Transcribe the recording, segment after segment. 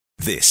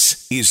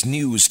This is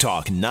News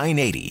Talk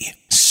 980,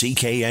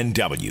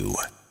 CKNW.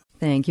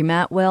 Thank you,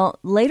 Matt. Well,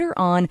 later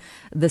on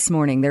this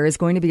morning, there is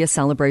going to be a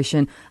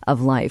celebration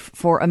of life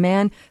for a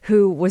man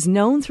who was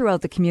known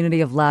throughout the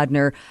community of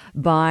Ladner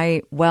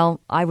by,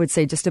 well, I would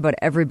say just about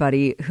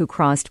everybody who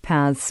crossed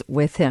paths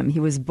with him. He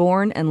was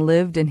born and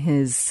lived in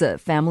his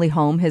family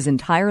home his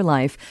entire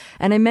life.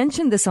 And I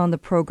mentioned this on the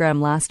program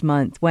last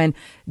month when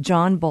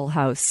John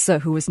Bullhouse,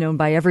 who was known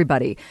by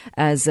everybody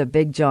as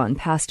Big John,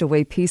 passed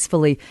away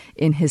peacefully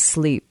in his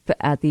sleep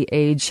at the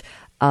age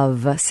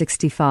of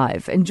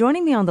 65. And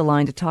joining me on the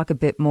line to talk a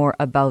bit more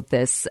about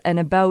this and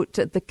about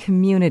the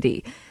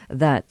community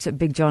that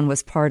Big John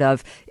was part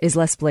of is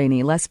Les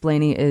Blaney. Les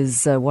Blaney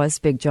was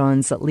Big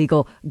John's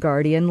legal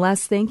guardian.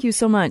 Les, thank you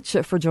so much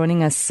for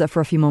joining us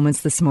for a few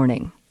moments this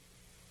morning.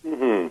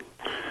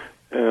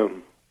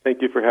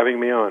 Thank you for having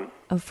me on.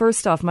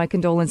 First off, my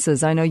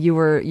condolences. I know you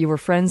were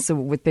friends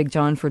with Big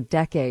John for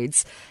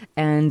decades,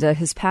 and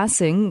his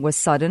passing was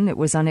sudden. It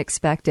was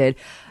unexpected.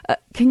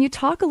 Can you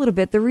talk a little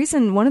bit?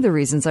 One of the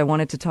reasons I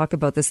wanted to talk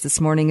about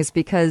this morning is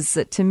because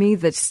to me,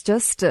 this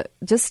just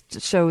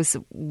shows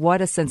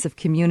what a sense of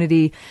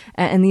community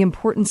and the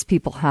importance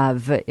people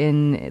have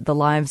in the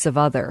lives of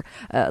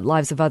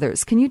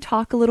others. Can you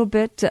talk a little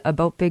bit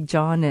about Big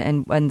John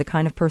and the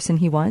kind of person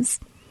he was?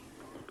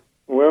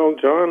 Well,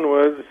 John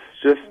was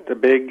just a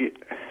big,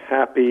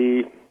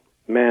 happy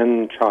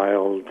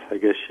man-child, I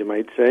guess you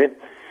might say.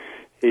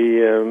 He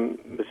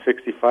was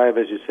 65,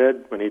 as you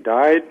said, when he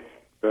died,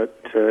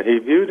 but he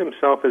viewed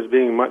himself as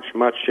being much,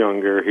 much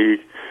younger.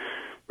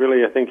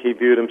 I think he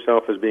viewed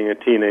himself as being a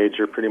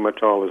teenager pretty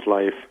much all his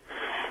life.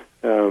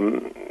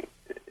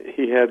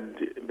 He had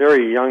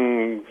very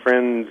young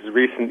friends,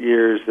 recent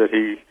years, that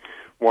he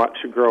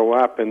watched grow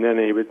up, and then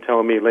he would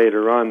tell me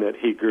later on that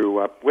he grew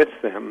up with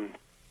them.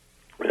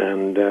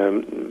 And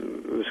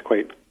it was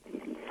quite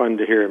fun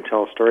to hear him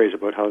tell stories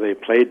about how they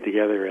played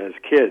together as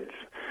kids,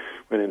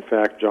 when in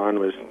fact John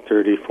was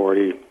 30,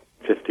 40,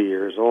 50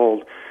 years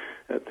old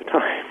at the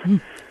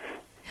time.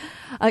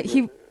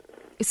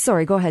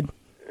 Sorry, go ahead.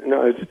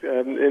 No,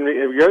 in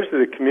regards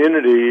to the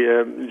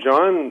community,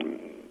 John,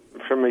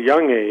 from a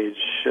young age,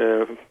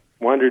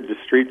 wandered the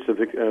streets of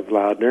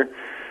Ladner.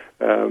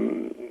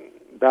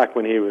 Back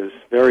when he was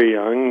very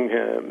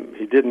young,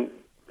 he didn't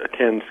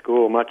attend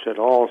school much at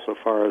all, so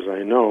far as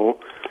I know,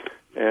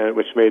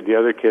 which made the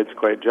other kids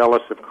quite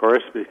jealous, of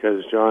course,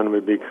 because John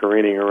would be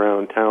careening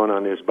around town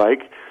on his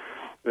bike.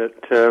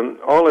 But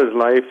all his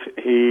life,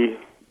 he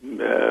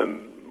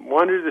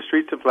wandered the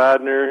streets of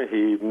Ladner.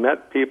 He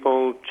met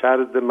people,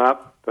 chatted them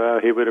up.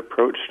 He would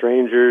approach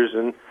strangers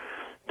and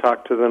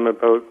talk to them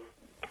about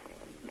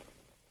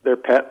their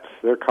pets,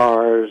 their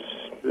cars,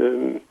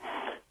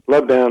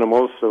 loved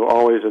animals, so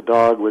always a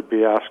dog would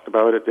be asked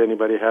about if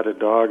anybody had a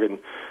dog, and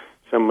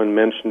someone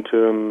mentioned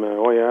to him,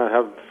 I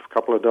have a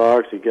couple of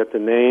dogs. He'd get the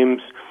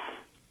names.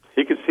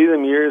 He could see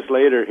them years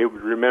later. He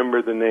would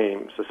remember the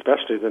names,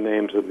 especially the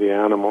names of the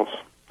animals.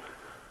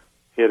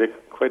 He had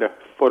quite a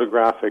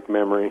photographic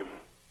memory.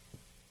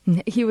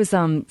 He was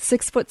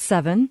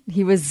 6'7".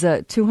 He was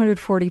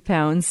 240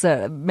 pounds.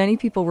 Many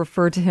people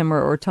refer to him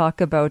or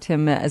talk about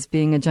him as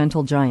being a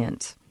gentle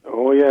giant.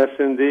 Oh, yes,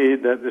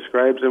 indeed. That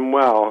describes him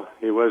well.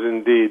 He was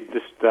indeed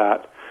just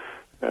that.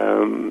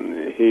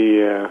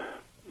 He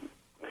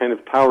kind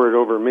of towered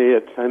over me.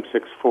 I'm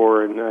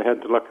 6'4", and I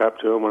had to look up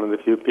to him, one of the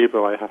few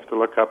people I have to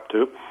look up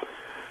to.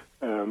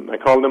 I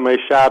called him my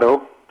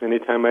shadow.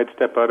 Anytime I'd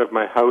step out of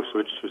my house,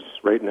 which was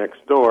right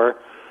next door,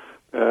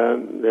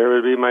 there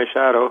would be my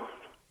shadow,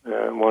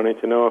 wanting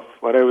to know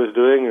what I was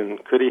doing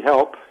and could he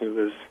help. He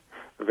was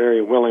a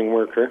very willing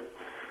worker.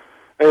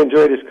 I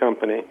enjoyed his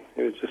company.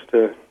 He was just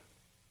a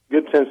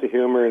good sense of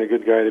humor and a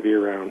good guy to be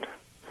around.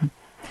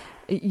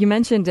 You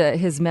mentioned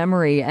his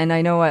memory, and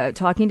I know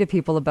talking to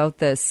people about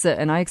this,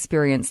 and I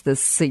experienced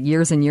this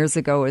years and years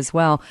ago as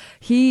well.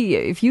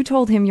 If you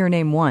told him your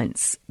name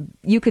once,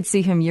 you could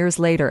see him years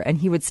later, and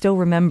he would still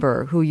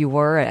remember who you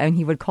were, and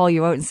he would call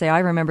you out and say, "I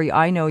remember you,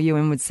 I know you,"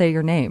 and would say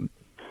your name.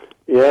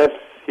 Yes,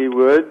 he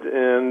would,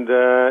 and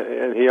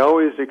he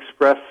always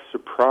expressed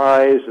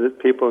surprise that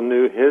people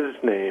knew his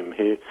name.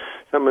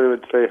 Someone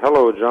would say,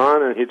 "Hello,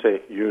 John," and he'd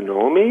say, "You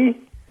know me?"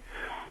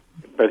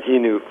 But he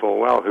knew full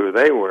well who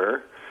they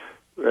were.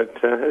 But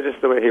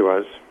just the way he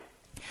was.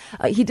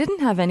 He didn't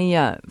have any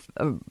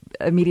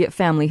immediate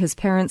family. His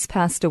parents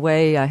passed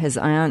away. His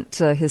aunt,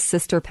 his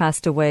sister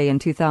passed away in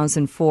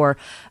 2004.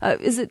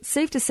 Is it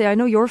safe to say, I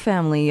know your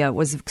family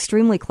was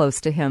extremely close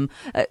to him.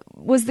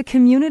 Was the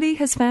community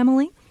his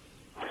family?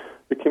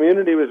 The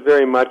community was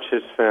very much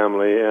his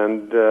family,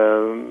 and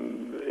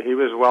he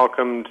was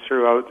welcomed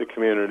throughout the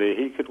community.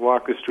 He could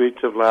walk the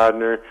streets of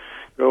Ladner,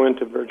 go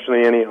into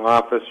virtually any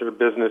office or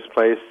business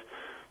place.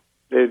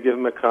 They'd give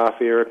him a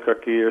coffee or a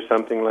cookie or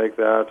something like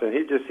that, and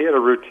he had a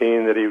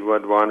routine that he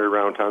would wander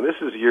around town. This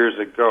is years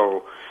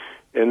ago.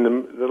 In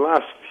the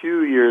last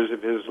few years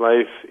of his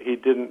life, he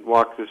didn't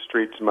walk the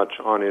streets much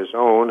on his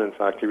own. In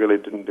fact, he really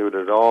didn't do it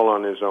at all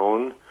on his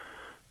own,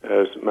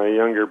 as my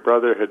younger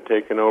brother had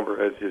taken over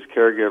as his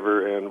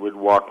caregiver and would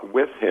walk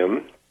with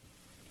him.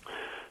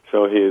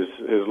 So his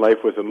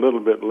life was a little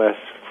bit less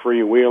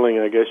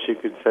freewheeling, I guess you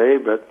could say,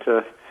 but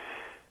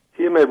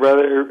he and my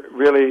brother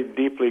really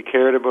deeply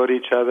cared about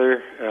each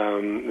other.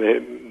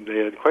 They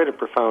had quite a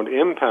profound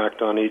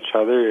impact on each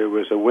other. It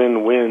was a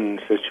win-win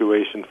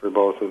situation for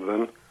both of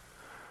them.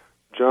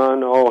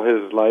 John, all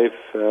his life,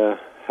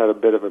 had a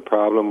bit of a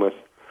problem with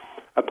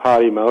a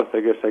potty mouth,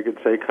 I guess I could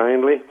say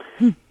kindly.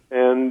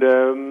 And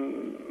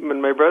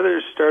when my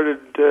brother started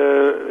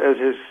as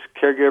his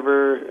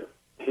caregiver,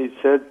 he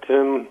said to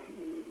him,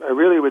 I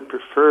really would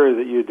prefer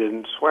that you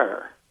didn't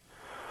swear.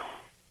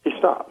 He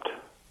stopped.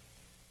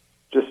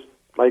 Just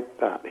like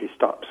that. He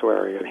stopped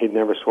swearing, and he'd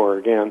never swore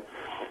again.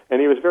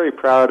 And he was very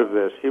proud of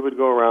this. He would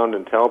go around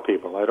and tell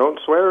people, I don't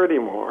swear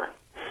anymore,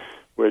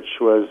 which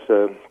was,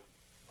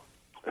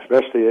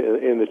 especially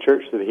in the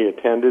church that he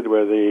attended,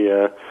 where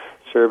the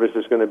service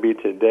is going to be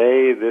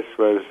today, this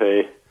was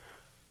a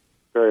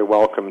very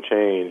welcome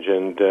change,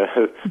 and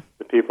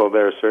the people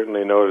there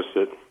certainly noticed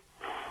it.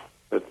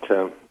 But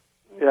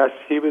yes,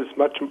 he was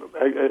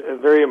a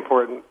very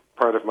important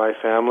part of my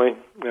family,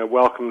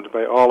 welcomed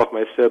by all of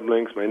my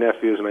siblings, my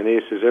nephews, my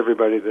nieces,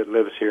 everybody that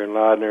lives here in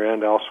Ladner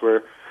and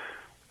elsewhere.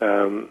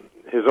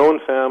 His own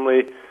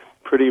family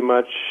pretty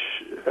much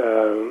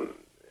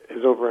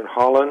is over in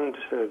Holland.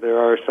 There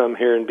are some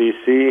here in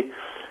B.C.,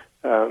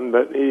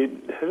 but he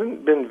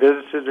hasn't been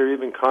visited or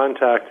even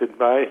contacted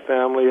by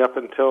family up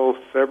until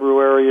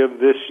February of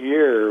this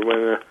year,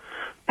 when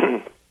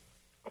a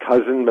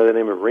cousin by the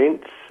name of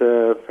Reintz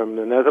from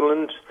the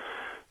Netherlands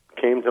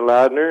came to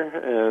Ladner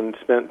and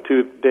spent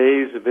 2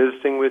 days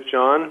visiting with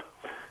John.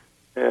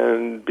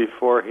 And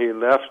before he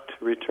left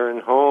to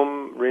return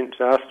home, Reintz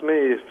asked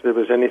me if there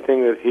was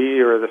anything that he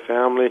or the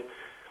family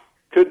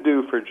could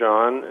do for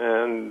John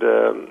and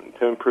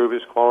to improve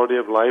his quality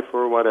of life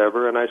or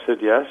whatever. And I said,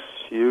 yes,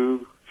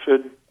 you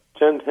should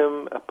send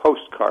him a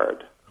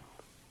postcard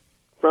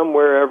from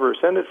wherever.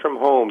 Send it from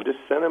home. Just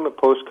send him a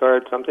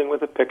postcard, something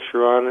with a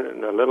picture on it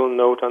and a little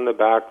note on the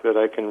back that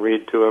I can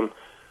read to him.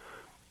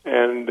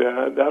 And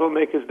that'll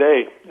make his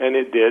day. And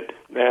it did.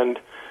 And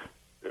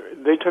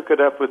they took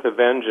it up with a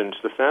vengeance.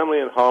 The family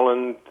in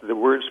Holland, the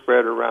word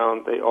spread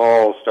around, they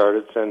all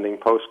started sending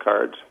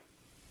postcards.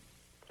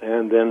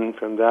 And then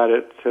from that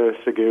it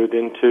segued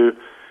into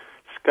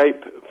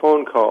Skype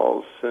phone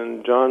calls.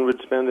 And John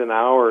would spend an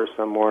hour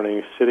some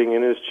mornings sitting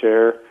in his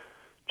chair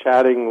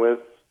chatting with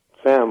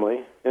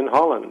family in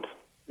Holland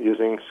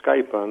using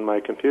Skype on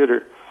my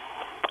computer.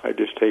 I'd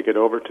just take it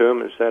over to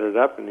him and set it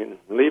up and he'd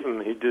leave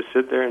him. He'd just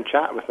sit there and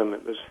chat with them.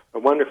 It was a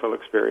wonderful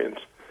experience.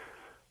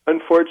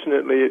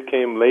 Unfortunately, it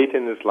came late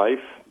in his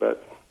life,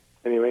 but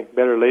anyway,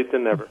 better late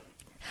than never.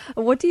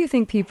 What do you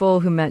think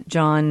people who met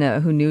John,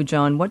 who knew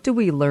John, what do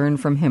we learn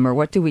from him, or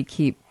what do we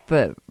keep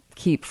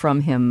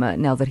from him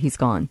now that he's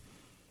gone?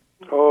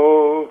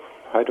 Oh,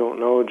 I don't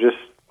know. Just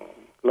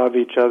love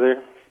each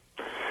other.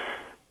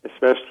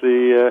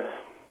 Especially,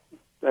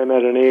 I'm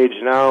at an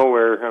age now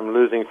where I'm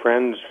losing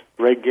friends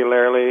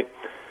regularly.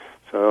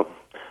 So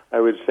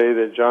I would say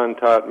that John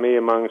taught me,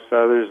 amongst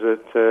others,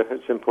 that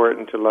it's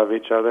important to love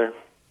each other.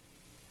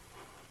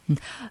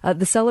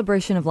 The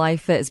celebration of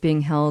life is being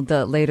held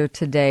later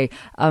today.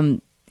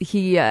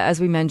 He,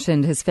 as we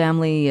mentioned, his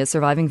family, his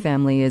surviving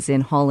family, is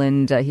in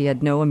Holland. He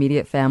had no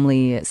immediate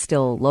family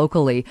still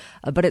locally,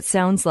 but it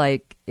sounds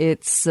like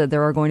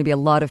there are going to be a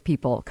lot of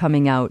people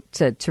coming out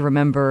to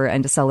remember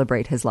and to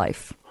celebrate his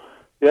life.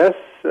 Yes,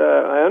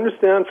 I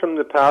understand from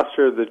the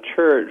pastor of the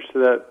church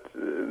that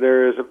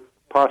there is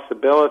a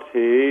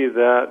possibility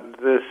that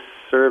this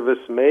service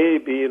may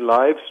be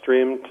live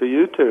streamed to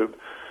YouTube.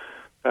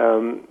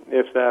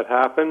 If that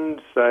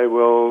happens, I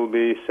will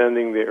be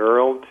sending the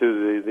URL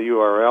to the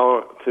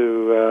URL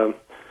to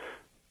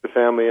the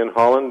family in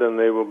Holland, and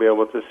they will be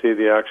able to see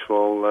the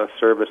actual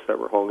service that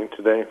we're holding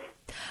today.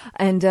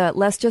 And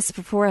Les, just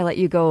before I let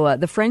you go,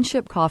 the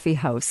Friendship Coffee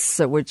House,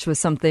 which was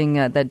something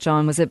that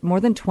John was at more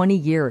than 20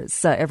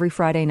 years, every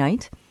Friday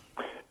night?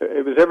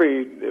 It was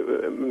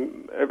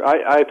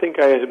I think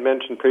I had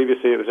mentioned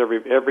previously it was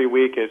every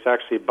week. It's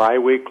actually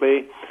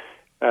bi-weekly,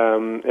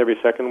 every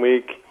second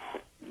week.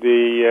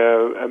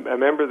 A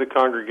member of the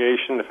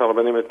congregation, a fellow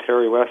by the name of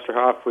Terry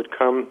Westerhoff, would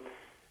come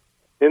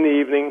in the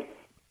evening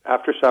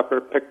after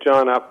supper, pick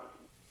John up.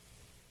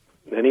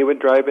 Then he would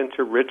drive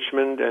into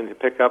Richmond and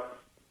pick up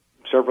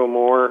several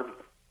more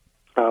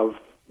of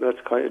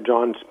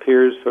John's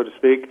peers, so to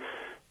speak,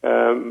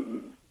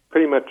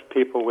 pretty much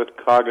people with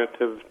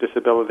cognitive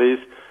disabilities.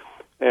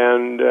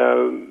 And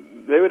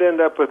they would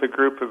end up with a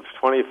group of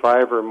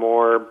 25 or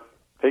more,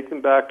 take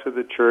them back to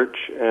the church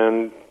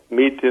and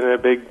meet in a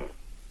big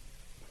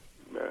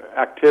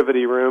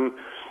activity room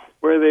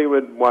where they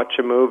would watch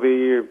a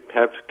movie or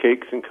have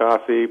cakes and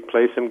coffee,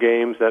 play some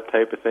games, that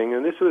type of thing.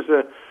 And this was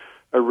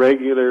a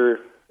regular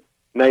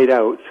night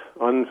out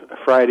on a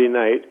Friday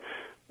night,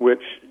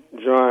 which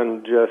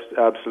John just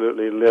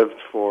absolutely lived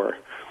for.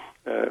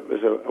 It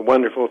was a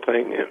wonderful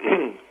thing.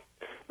 It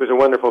was a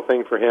wonderful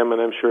thing for him,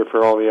 and I'm sure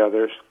for all the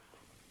others.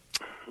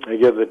 I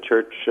give the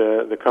church,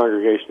 the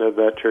congregation of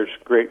that church,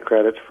 great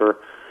credit for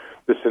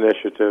this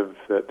initiative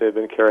that they've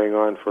been carrying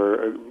on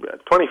for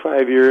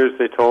 25 years,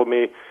 they told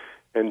me,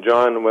 and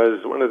John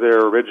was one of their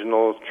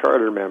original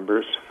charter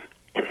members.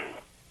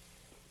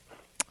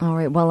 All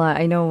right. Well,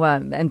 I know,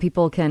 and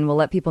we'll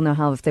let people know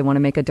how if they want to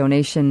make a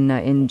donation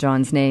in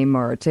John's name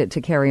or to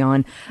carry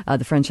on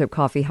the Friendship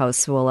Coffee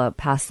House. We'll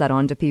pass that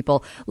on to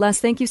people. Les,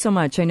 thank you so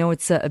much. I know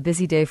it's a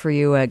busy day for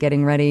you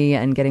getting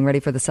ready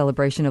for the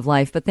celebration of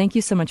life, but thank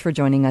you so much for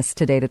joining us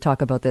today to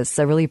talk about this.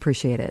 I really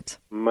appreciate it.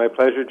 My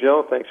pleasure,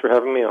 Jill. Thanks for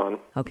having me on.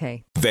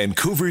 Okay.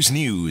 Vancouver's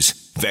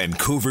News,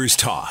 Vancouver's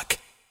Talk.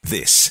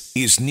 This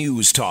is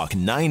News Talk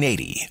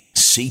 980,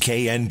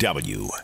 CKNW.